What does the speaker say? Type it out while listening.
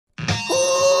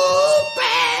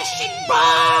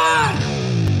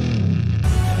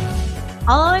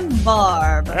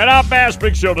Barb. And I'm Bash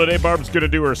Big Show today. Barb's going to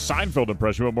do her Seinfeld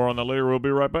impression, but more on that later. We'll be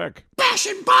right back. Bash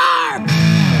and Barb!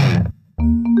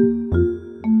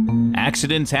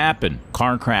 Accidents happen.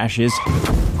 Car crashes,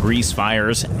 grease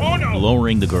fires, Oh, no.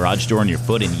 lowering the garage door on your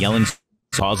foot and yelling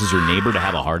causes your neighbor to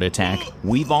have a heart attack.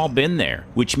 We've all been there,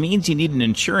 which means you need an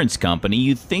insurance company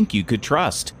you think you could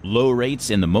trust. Low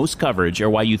rates and the most coverage are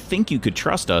why you think you could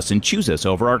trust us and choose us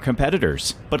over our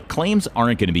competitors. But claims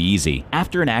aren't going to be easy.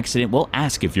 After an accident, we'll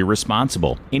ask if you're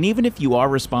responsible. And even if you are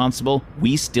responsible,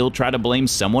 we still try to blame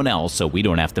someone else so we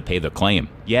don't have to pay the claim.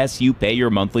 Yes, you pay your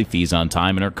monthly fees on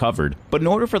time and are covered, but in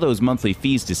order for those monthly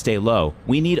fees to stay low,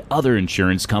 we need other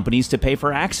insurance companies to pay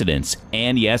for accidents.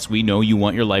 And yes, we know you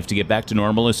want your life to get back to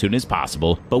normal as soon as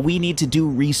possible, but we need to do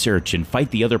research and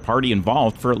fight the other party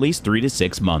involved for at least 3 to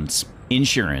 6 months.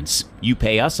 Insurance. You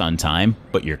pay us on time,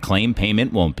 but your claim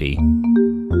payment won't be.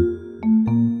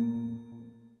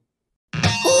 Ooh,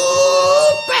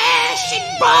 Bash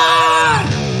and Barb!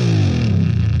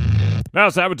 Now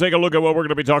it's time to take a look at what we're going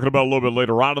to be talking about a little bit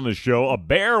later on in the show. A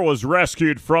bear was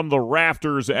rescued from the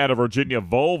rafters at a Virginia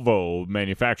Volvo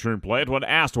manufacturing plant. When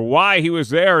asked why he was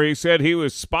there, he said he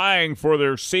was spying for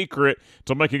their secret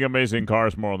to making amazing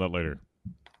cars. More on that later.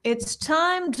 It's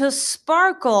time to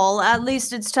sparkle. At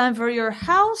least it's time for your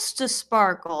house to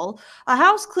sparkle. A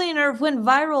house cleaner went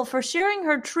viral for sharing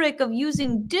her trick of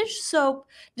using dish soap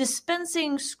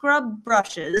dispensing scrub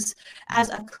brushes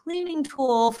as a cleaning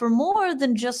tool for more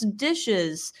than just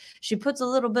dishes. She puts a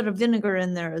little bit of vinegar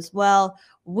in there as well.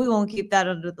 We won't keep that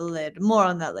under the lid. More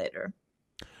on that later.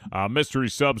 Mystery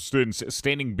substance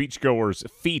staining beachgoers'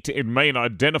 feet in Maine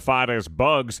identified as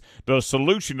bugs. The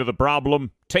solution to the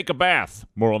problem, take a bath.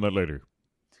 More on that later.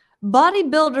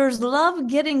 Bodybuilders love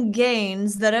getting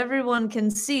gains that everyone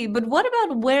can see, but what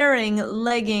about wearing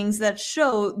leggings that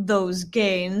show those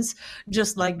gains,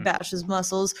 just like Bash's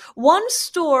muscles? One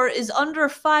store is under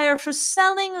fire for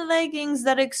selling leggings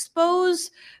that expose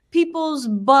people's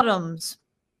bottoms.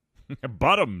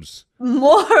 Bottoms.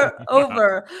 Move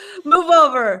over,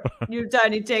 you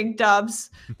tiny tank tops.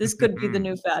 This could be the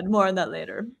new fad. More on that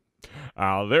later.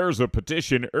 There's a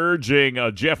petition urging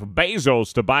Jeff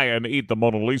Bezos to buy and eat the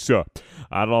Mona Lisa.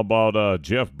 I don't know about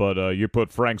Jeff, but you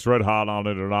put Frank's Red Hot on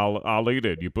it, and I'll eat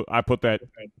it. I put that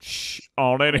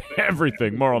on it,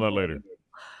 everything. More on that later.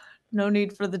 No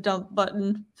need for the dump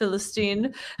button,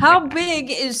 Philistine. How big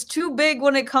is too big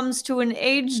when it comes to an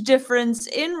age difference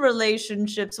in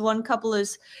relationships? One couple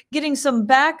is getting some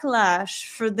backlash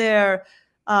for their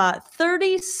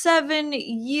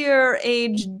 37-year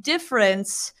age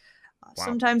difference. Wow.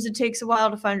 Sometimes it takes a while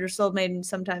to find your soulmate, and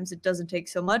sometimes it doesn't take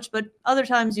so much, but other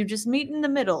times you just meet in the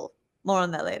middle. More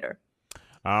on that later.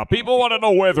 People want to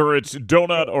know whether it's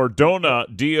donut or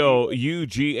donut,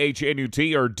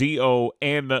 D-O-U-G-H-N-U-T or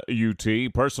D-O-N-U-T.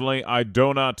 Personally, I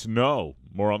do not know.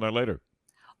 More on that later.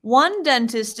 One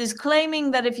dentist is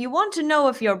claiming that if you want to know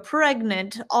if you're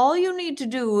pregnant, all you need to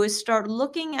do is start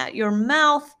looking at your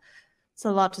mouth. It's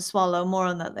a lot to swallow. More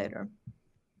on that later.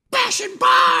 Bash and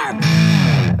Barb!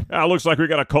 Looks like we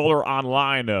got a caller on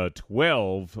line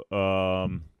 12.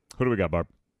 Who do we got, Barb?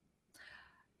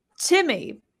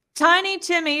 Timmy. Tiny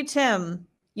Timmy Tim.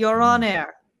 You're on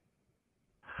air.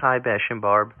 Hi, Bash and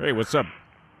Barb. Hey, what's up,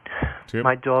 Tim?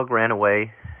 My dog ran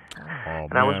away,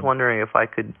 and I was wondering if I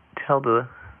could tell the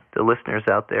listeners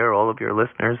out there, all of your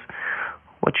listeners,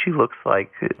 what she looks like.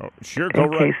 Sure, go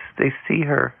right. In case they see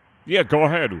her. Yeah, go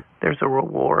ahead. There's a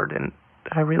reward, and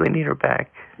I really need her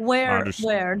back. Where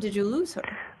did you lose her?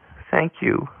 Thank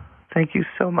you. Thank you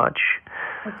so much.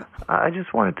 Okay. I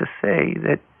just wanted to say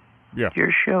that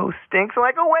your show stinks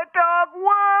like a wet dog.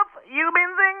 Woof! You've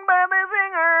been zinged by the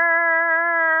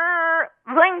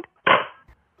zinger. Zinged.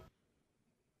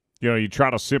 You know, you try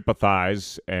to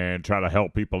sympathize and try to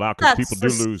help people out because people do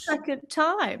lose. Second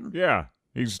time. Yeah,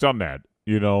 he's done that.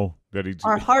 You know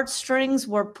our heartstrings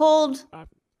were pulled,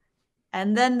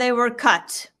 and then they were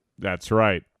cut. That's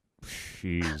right.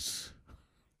 Jeez.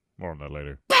 More on that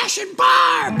later. Bash and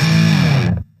Barb!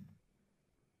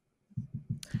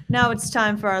 Now it's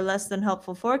time for our less than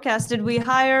helpful forecast. Did we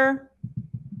hire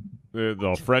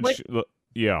the French?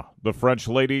 The French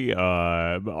lady.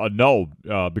 No,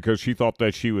 because she thought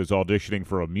that she was auditioning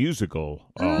for a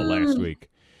musical last week.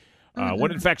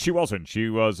 When in fact she wasn't. She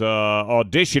was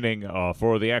auditioning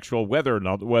for the actual Weather,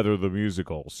 not Weather the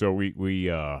musical. So we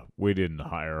didn't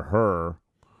hire her.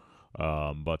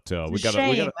 But we got.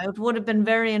 It would have been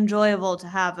very enjoyable to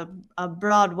have a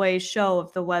Broadway show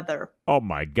of the weather. Oh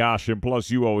my gosh! And plus,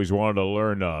 you always wanted to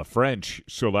learn French,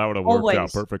 so that would have worked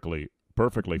out perfectly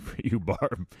for you,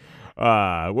 Barb.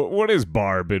 What is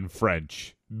Barb in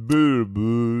French? What do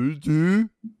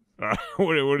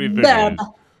you think?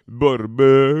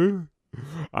 Barbie.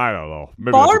 I don't know.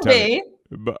 Maybe Barbie.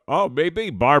 Maybe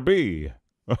Barbie.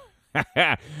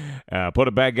 Put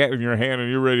a baguette in your hand and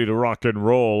you're ready to rock and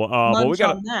roll. But we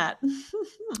got on that.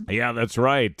 Yeah, that's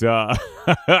right.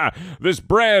 This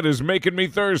bread is making me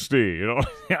thirsty. You know,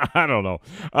 I don't know.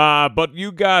 But we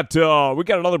got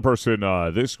another person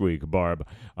this week, Barb.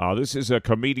 This is a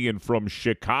comedian from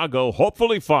Chicago.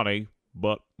 Hopefully funny,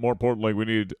 but more importantly, we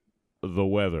need the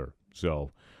weather.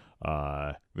 So.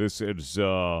 This is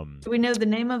Do we know the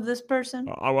name of this person?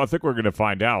 I think we're gonna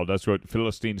find out. That's what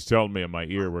Philistine's telling me in my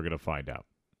ear. We're gonna find out.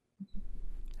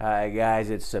 Hi guys,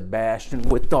 it's Sebastian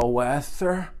with the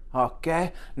weather.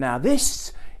 Okay, now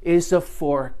this is a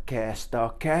forecast.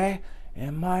 Okay,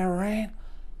 am I rain?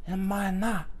 Am I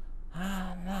not?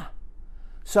 I'm not.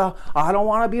 So I don't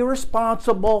want to be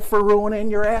responsible for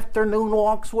ruining your afternoon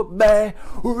walks with Bay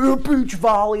or your beach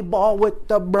volleyball with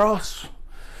the bros.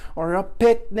 Or a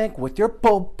picnic with your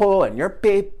poo-poo and your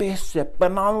pee-pee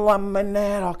sipping on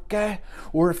lemonade, okay?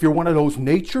 Or if you're one of those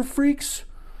nature freaks,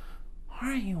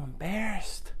 are you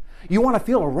embarrassed? You want to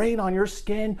feel a rain on your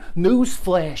skin?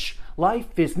 Newsflash,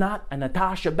 life is not a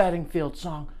Natasha Bedingfield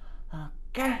song,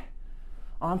 okay?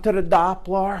 Onto the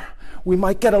Doppler. We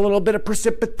might get a little bit of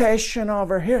precipitation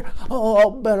over here, a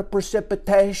little bit of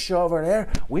precipitation over there.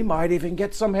 We might even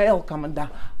get some hail coming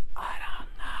down.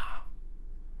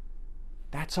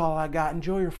 That's all I got.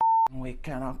 Enjoy your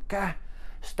weekend, okay?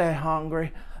 Stay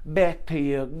hungry. Back to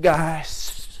you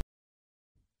guys.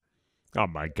 Oh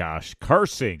my gosh,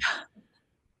 cursing.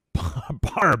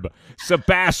 Barb,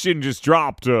 Sebastian just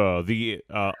dropped a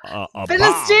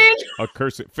Philistine. A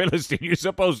cursing Philistine. You're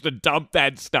supposed to dump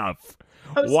that stuff.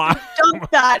 Why?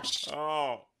 Dump that.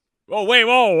 Wait,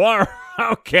 whoa.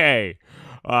 Okay.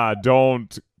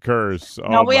 Don't curse.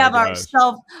 No, we have our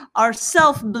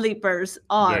self bleepers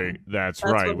on. That's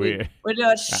right. We're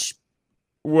doing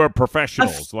we're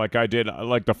professionals. Like I did,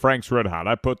 like the Frank's Red Hot.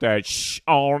 I put that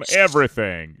on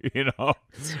everything. You know,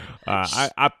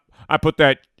 I put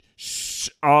that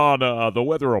on the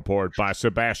weather report by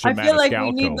Sebastian. I feel like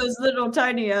we need those little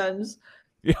tiny ends.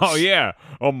 Oh yeah!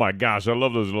 Oh my gosh, I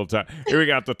love those little tiny. Here we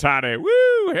got the tiny. Woo!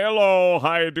 Hello,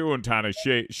 how you doing, tiny?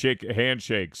 Shake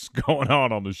handshakes going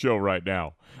on the show right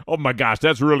now. Oh my gosh,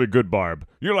 that's really good, Barb.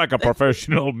 You're like a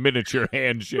professional miniature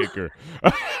handshaker.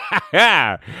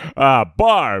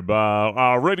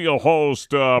 Barb, radio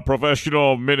host,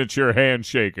 professional miniature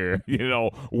handshaker. You know,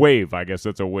 wave. I guess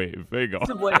that's a wave. There you go.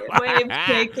 Wave,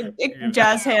 shake,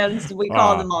 jazz hands. We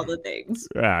call them all the things.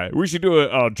 Yeah, we should do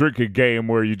a drinking game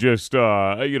where you just,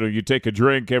 you take a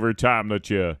drink every time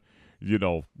that you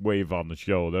wave on the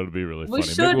show. That would be really funny.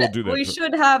 Maybe we'll do that. We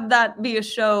should have that be a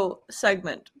show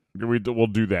segment. We'll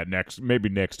do that next week.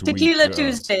 Tequila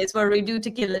Tuesdays, where we do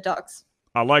tequila talks.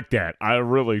 I like that. I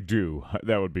really do.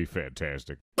 That would be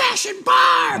fantastic. Bashing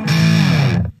Barb!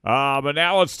 But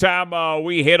now it's time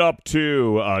we hit up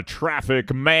to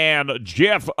traffic man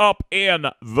Jeff up in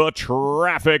the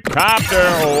traffic copter.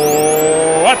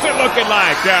 Oh, what's it looking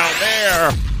like down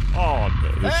there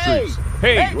on the streets?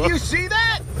 Hey, you see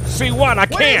that? See what? I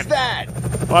can't. What is that?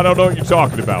 I don't know what you're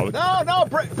talking about. No,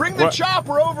 bring the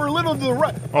chopper over a little to the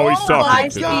right. Oh, he's talking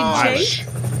to me.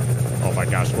 Oh my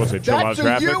gosh, what's it? That's a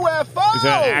UFO. Is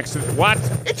that an accident? What?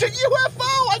 It's a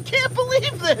UFO. I can't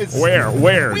believe this. Where?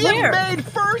 We have made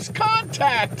first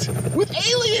contact with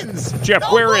aliens. Jeff,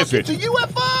 where is it? It's a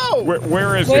UFO.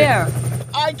 Where is it? Where?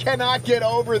 I cannot get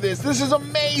over this. This is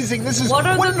amazing. This is what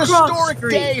an historic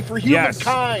day for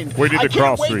humankind. Yes, we did the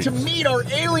cross I can't wait to meet our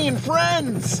alien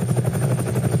friends.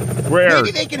 Where?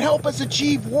 Maybe they can help us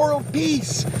achieve world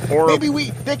peace. Maybe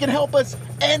they can help us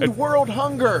end world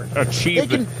hunger.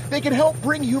 They can help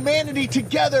bring humanity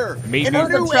together in a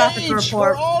new age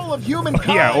for all of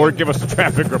humankind. Yeah, or give us a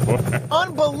traffic report.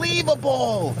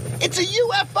 Unbelievable! It's a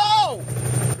UFO.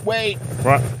 Wait.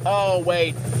 What? Oh,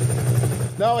 wait.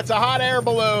 No, it's a hot air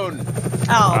balloon.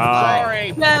 Oh,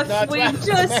 sorry. Jeff, we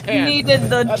just needed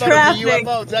the traffic. It was a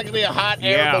UFO. It's actually a hot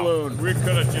air balloon. We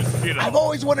could have just, I've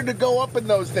always wanted to go up in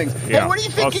those things. Yeah, hey, what do you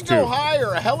think can go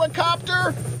higher, a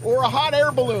helicopter or a hot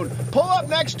air balloon? Pull up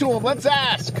next to him. Let's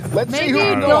ask. Let's see who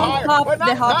can go higher.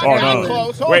 Not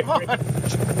close. Hold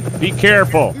on. Be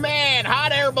careful. Man,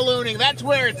 hot air ballooning. That's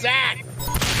where it's at.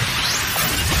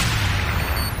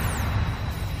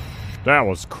 That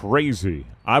was crazy.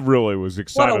 I really was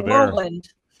excited there. What a whirlwind.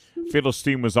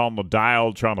 Philistine was on the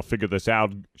dial trying to figure this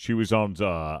out. She was on.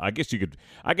 I guess you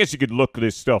could look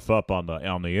this stuff up on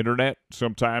the internet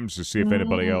sometimes to see if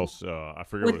anybody else. I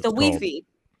forget with what the it's called. Wi-Fi.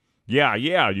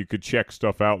 Yeah, you could check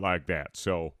stuff out like that.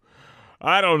 So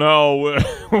I don't know.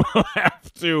 We'll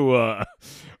have to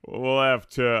We'll have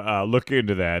to look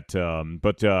into that.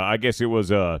 But I guess it was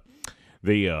the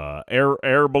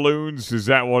air balloons. Is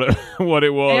that what it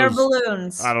was? Air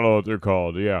balloons. I don't know what they're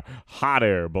called. Yeah, hot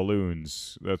air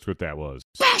balloons. That's what that was.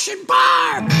 Fashion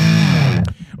Barb!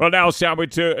 Well, now it's time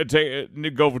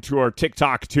to go over to our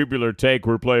TikTok tubular take.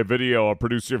 We're playing a video our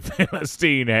producer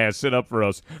Philistine has set up for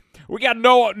us. We got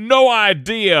no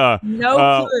idea,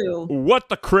 no clue what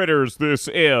the critters this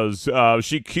is.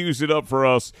 She cues it up for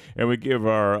us, and we give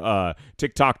our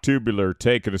TikTok tubular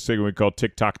take in a segment we call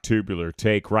TikTok tubular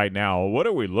take right now. What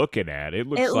are we looking at? It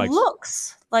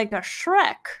looks like a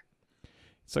Shrek.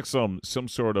 It's like some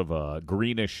sort of a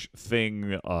greenish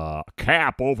thing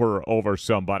cap over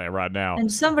somebody right now. And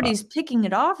somebody's picking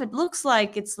it off. It looks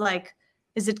like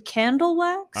is it candle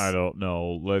wax? I don't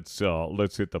know. Let's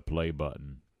hit the play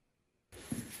button.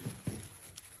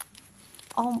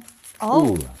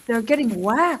 Oh, they're getting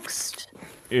waxed.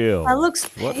 Ew. That looks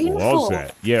painful. What was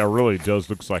that? Yeah, it really does.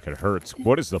 Looks like it hurts.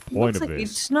 What is the point of this?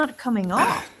 It's not coming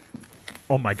off.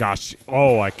 Oh my gosh.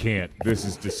 Oh, I can't. This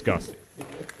is disgusting.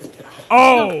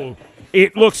 Oh,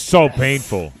 it looks so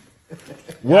painful.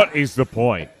 What is the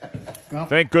point?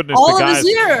 Thank goodness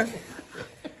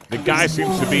the guy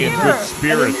seems to be in good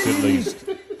spirits at least.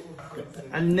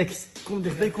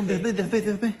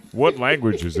 What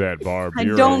language is that, Barb? I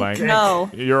don't know.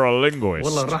 You're a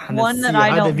linguist. One that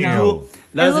I don't know.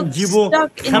 It looks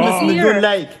stuck in the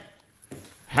ear.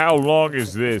 How long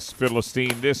is this,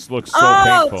 Philistine? This looks so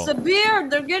painful. painful. It's the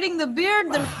beard. They're getting the beard.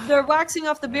 They're waxing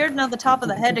off the beard, now the top of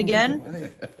the head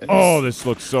again. Oh, this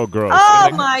looks so gross. Oh,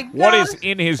 my God. What is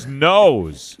in his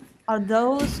nose? Are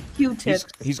those Q-tips?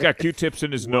 He's got Q-tips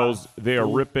in his nose. They are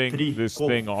ripping this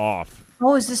thing off.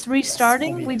 Oh, is this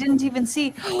restarting? We didn't even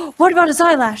see. What about his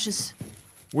eyelashes?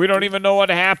 We don't even know what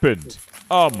happened.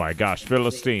 Oh, my gosh,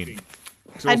 Philistine.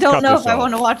 So I don't know if I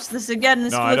want to watch this again.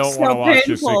 This I don't want to watch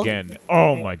this again.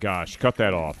 Oh my gosh, cut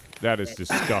that off. That is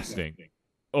disgusting.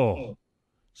 Oh,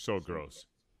 so gross.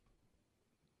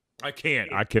 I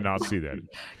cannot see that.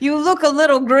 You look a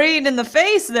little green in the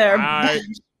face there.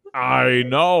 I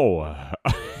know.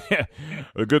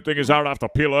 The good thing is I don't have to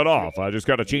peel it off. I just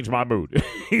got to change my mood.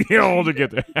 You know, to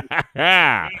get there.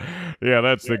 Yeah,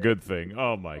 that's the good thing.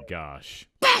 Oh my gosh.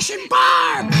 Fashion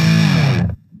Barb!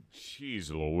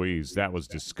 Jeez Louise, that was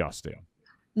disgusting.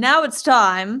 Now it's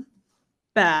time,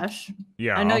 Bash.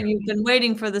 Yeah. I know you've been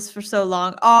waiting for this for so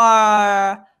long.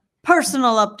 Our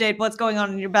personal update. What's going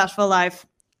on in your bashful life?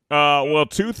 Well,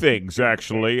 two things,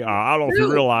 actually. I don't know if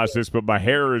you realize this, but my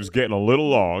hair is getting a little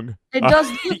long. It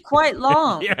does look quite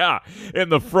long. Yeah. In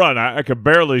the front, I can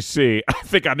barely see. I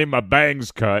think I need my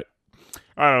bangs cut.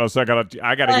 I don't know, so I gotta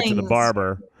get to the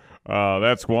barber.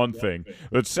 That's one thing.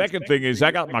 The second thing is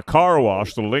I got my car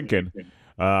washed, the Lincoln.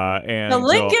 And the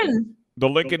Lincoln? The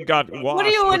Lincoln got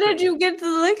washed. What did you get the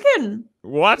Lincoln?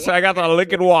 What? I got the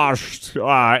Lincoln washed.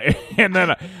 And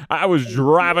then I was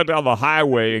driving down the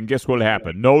highway, and guess what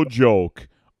happened? No joke.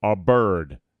 A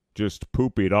bird just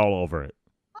poopied all over it.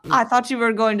 I thought you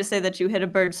were going to say that you hit a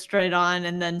bird straight on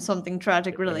and then something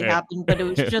tragic really happened, but it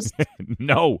was just...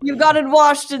 No. You got it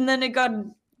washed and then it got...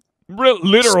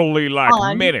 Literally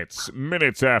like minutes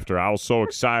after. I was so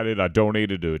excited. I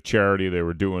donated to a charity. They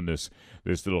were doing this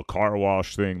little car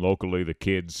wash thing locally. The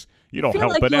kids, help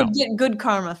it out. You'll get good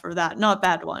karma for that, not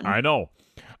bad one. I know.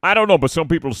 I don't know, but some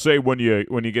people say when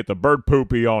you get the bird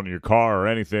poopy on your car or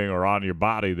anything or on your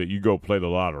body that you go play the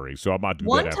lottery. So I might do that.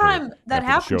 One time that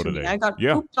happened to me. I got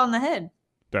pooped on the head.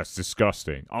 That's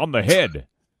disgusting. On the head.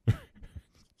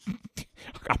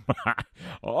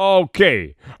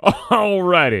 Okay.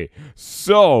 Alrighty.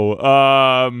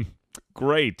 So,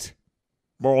 great.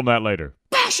 More on that later.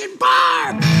 Fashion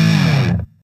Barb!